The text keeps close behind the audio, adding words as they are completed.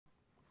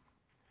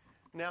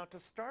Now, to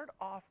start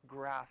off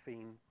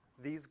graphing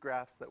these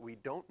graphs that we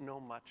don't know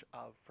much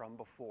of from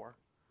before,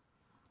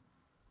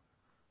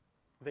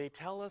 they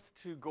tell us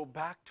to go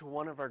back to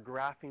one of our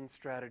graphing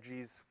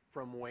strategies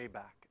from way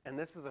back. And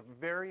this is a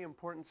very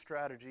important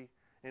strategy.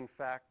 In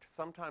fact,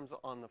 sometimes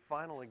on the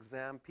final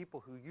exam, people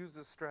who use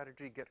this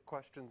strategy get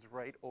questions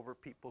right over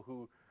people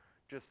who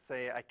just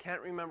say, I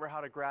can't remember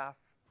how to graph,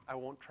 I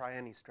won't try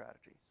any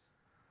strategy.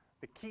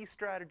 The key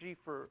strategy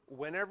for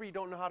whenever you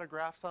don't know how to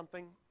graph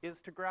something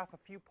is to graph a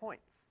few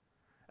points.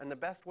 And the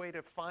best way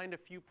to find a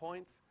few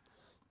points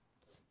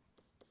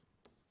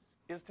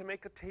is to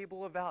make a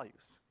table of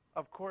values.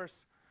 Of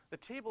course, the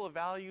table of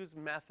values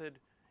method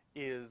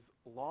is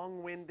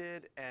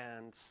long-winded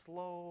and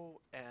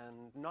slow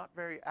and not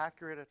very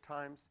accurate at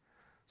times.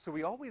 So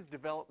we always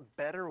develop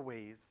better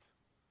ways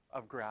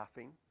of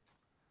graphing.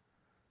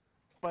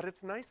 But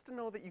it's nice to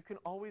know that you can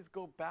always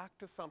go back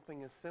to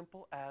something as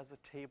simple as a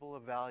table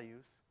of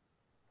values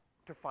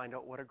to find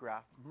out what a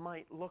graph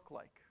might look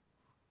like.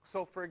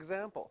 So for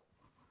example,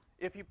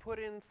 if you put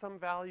in some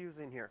values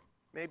in here,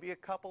 maybe a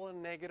couple of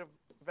negative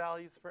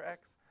values for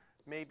x,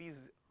 maybe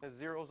a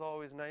 0 is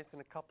always nice,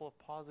 and a couple of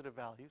positive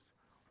values,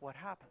 what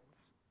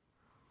happens?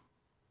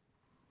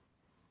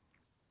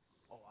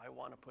 Oh, I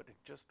want to put in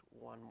just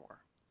one more.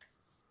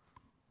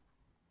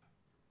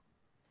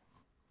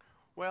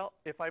 Well,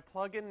 if I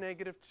plug in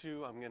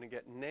 -2, I'm going to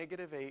get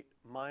 -8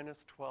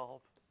 minus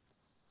 12,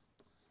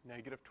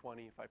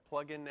 -20. If I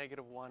plug in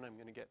 -1, I'm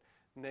going to get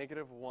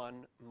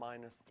 -1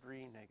 minus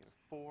 3,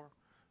 -4.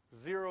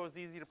 0 is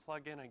easy to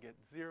plug in, I get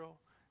 0.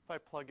 If I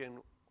plug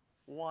in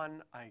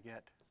 1, I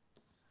get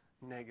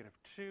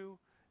 -2.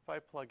 If I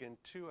plug in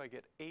 2, I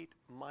get 8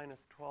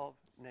 minus 12,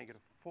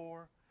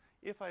 -4.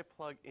 If I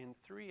plug in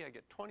 3, I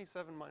get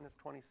 27 minus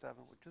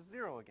 27, which is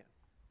 0 again.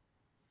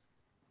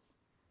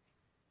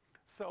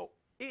 So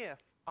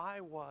if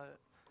I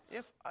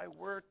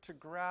were to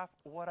graph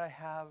what I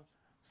have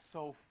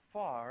so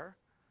far,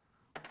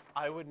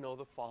 I would know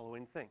the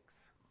following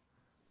things.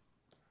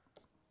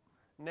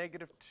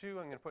 -2,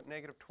 I'm going to put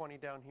 -20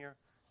 down here,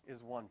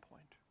 is 1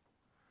 point.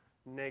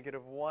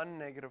 -1,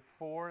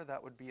 -4,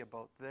 that would be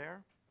about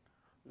there.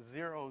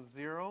 0,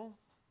 0.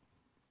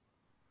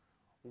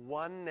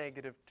 1,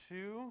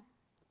 -2.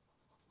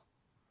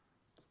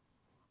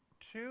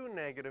 2,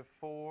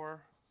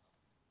 -4.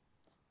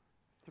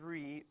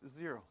 3,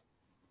 0.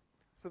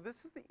 So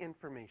this is the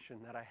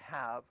information that I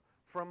have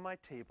from my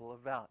table of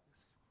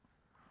values.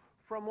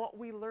 From what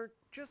we learned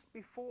just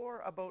before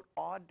about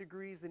odd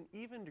degrees and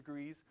even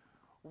degrees,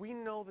 we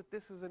know that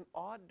this is an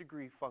odd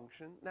degree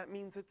function. That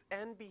means its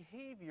end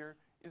behavior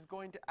is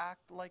going to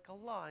act like a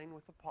line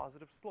with a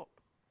positive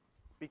slope,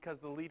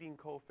 because the leading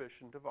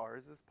coefficient of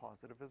ours is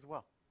positive as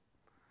well.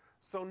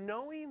 So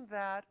knowing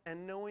that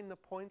and knowing the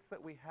points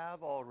that we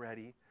have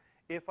already,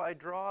 if I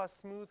draw a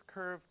smooth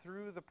curve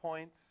through the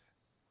points,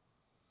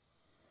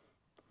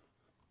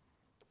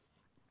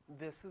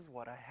 this is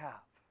what I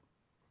have.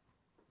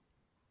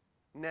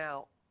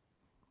 Now,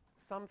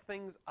 some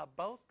things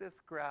about this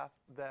graph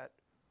that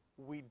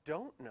we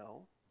don't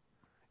know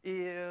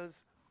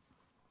is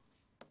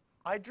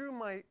I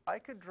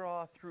could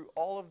draw through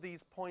all of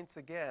these points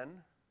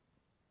again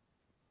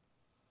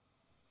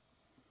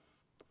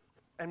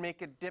and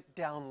make it dip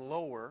down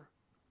lower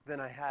than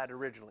I had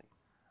originally.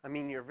 I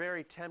mean, you're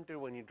very tempted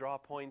when you draw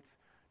points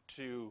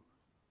to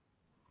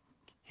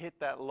hit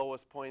that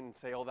lowest point and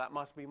say, oh, that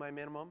must be my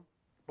minimum.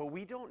 But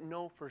we don't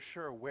know for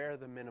sure where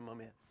the minimum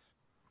is.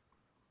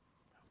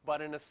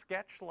 But in a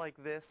sketch like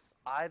this,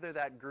 either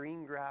that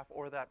green graph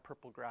or that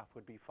purple graph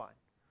would be fine.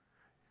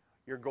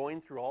 You're going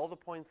through all the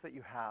points that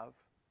you have.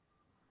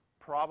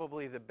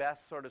 Probably the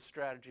best sort of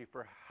strategy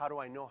for how do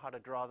I know how to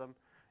draw them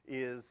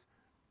is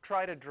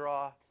try to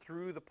draw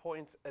through the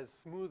points as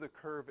smooth a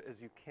curve as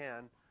you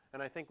can.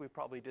 And I think we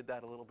probably did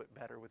that a little bit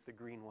better with the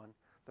green one.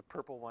 The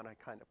purple one I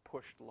kind of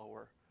pushed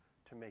lower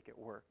to make it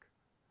work.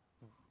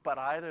 But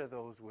either of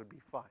those would be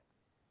fine.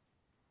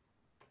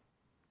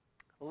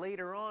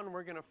 Later on,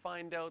 we're going to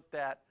find out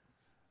that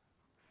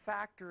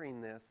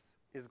factoring this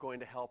is going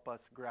to help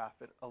us graph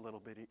it a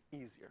little bit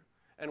easier.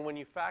 And when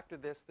you factor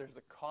this, there's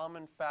a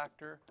common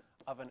factor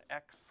of an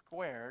x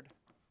squared.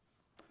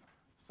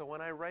 So when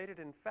I write it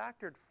in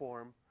factored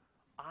form,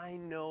 I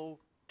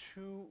know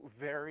two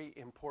very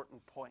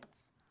important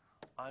points.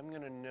 I'm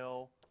going to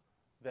know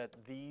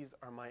that these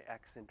are my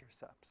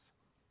x-intercepts.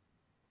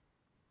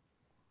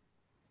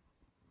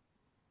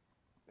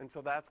 And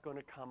so that's going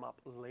to come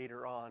up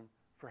later on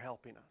for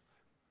helping us.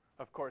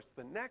 Of course,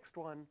 the next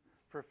one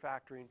for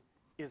factoring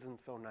isn't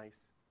so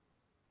nice,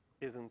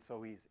 isn't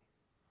so easy.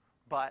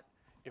 But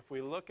if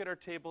we look at our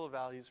table of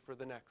values for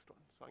the next one,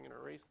 so I'm going to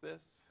erase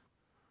this.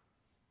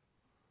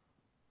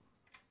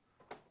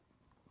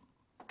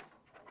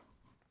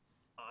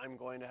 I'm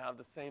going to have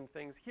the same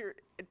things here.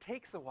 It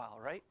takes a while,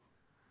 right?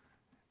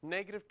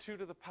 -2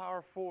 to the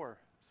power 4.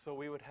 So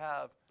we would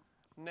have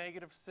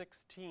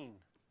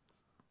 -16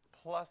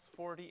 plus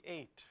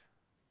 48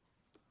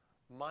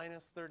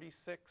 minus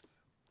 36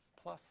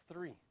 plus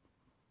 3.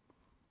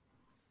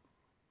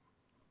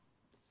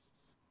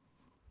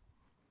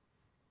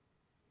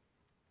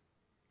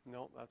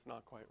 No, that's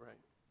not quite right.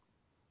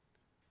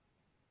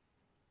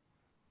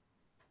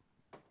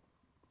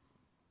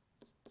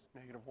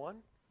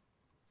 -1.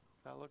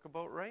 That look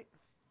about right?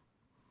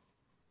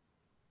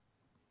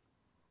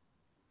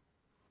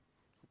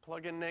 So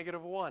plug in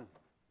 -1.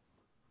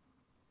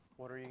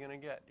 What are you going to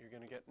get? You're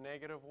going to get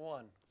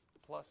 -1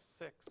 plus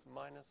 6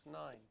 minus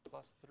 9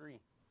 plus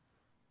 3.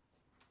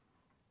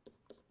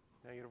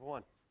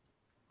 -1.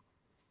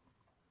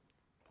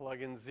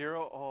 Plug in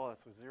 0. Oh,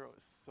 that's what 0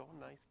 is so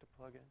nice to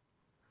plug in.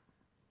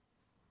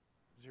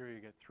 0,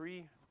 you get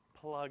 3.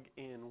 Plug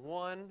in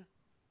 1.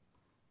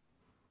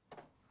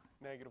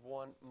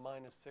 -1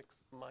 minus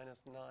 6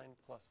 minus 9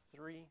 plus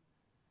 3.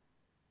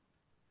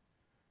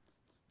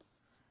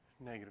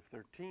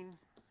 -13.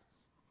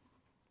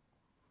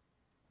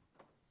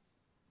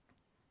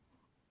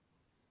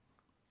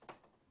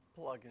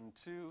 Plug in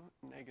 2.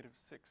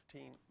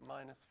 -16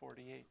 minus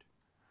 48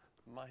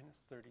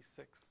 minus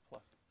 36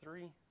 plus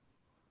 3.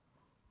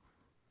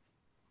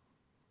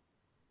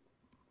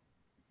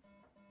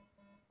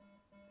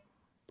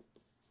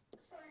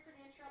 Sorry for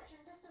the interruption.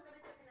 Just a really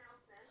quick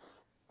announcement.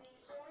 The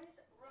boys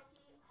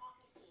rookie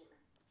hockey team.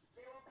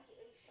 There will be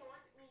a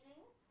short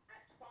meeting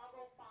at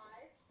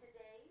 12:05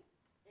 today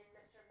in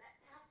Mr.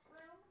 Metcalf's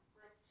room,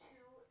 room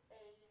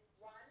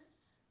 2A1,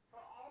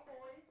 for all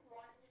boys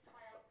wanting to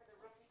try out for the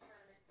rookie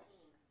tournament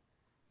team.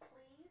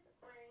 Please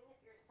bring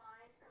your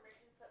signed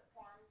permission slip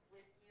forms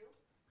with you.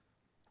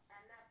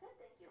 And that's it.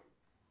 Thank you.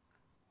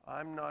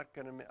 I'm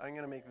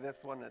going to make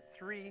this one at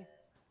 3.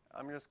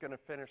 I'm just going to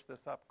finish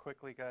this up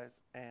quickly,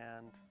 guys.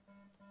 And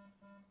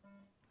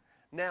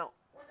now,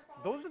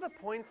 those are the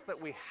points that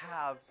we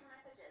have.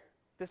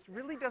 This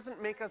really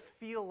doesn't make us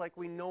feel like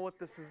we know what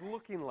this is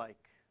looking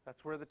like.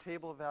 That's where the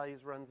table of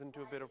values runs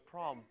into a bit of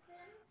problem.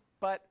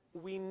 But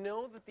we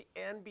know that the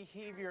and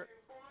behavior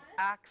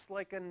acts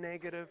like a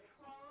negative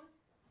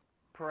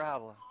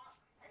parabola.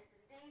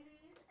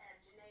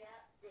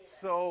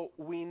 So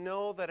we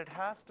know that it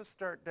has to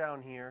start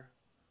down here,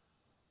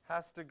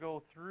 has to go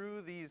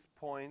through these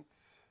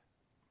points,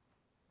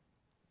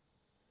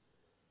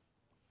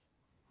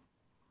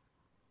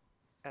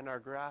 and our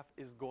graph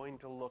is going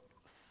to look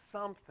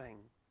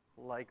something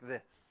like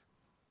this.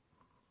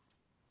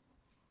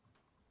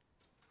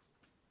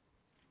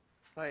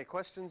 All right,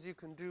 questions you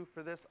can do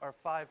for this are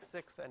 5,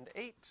 6, and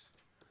 8.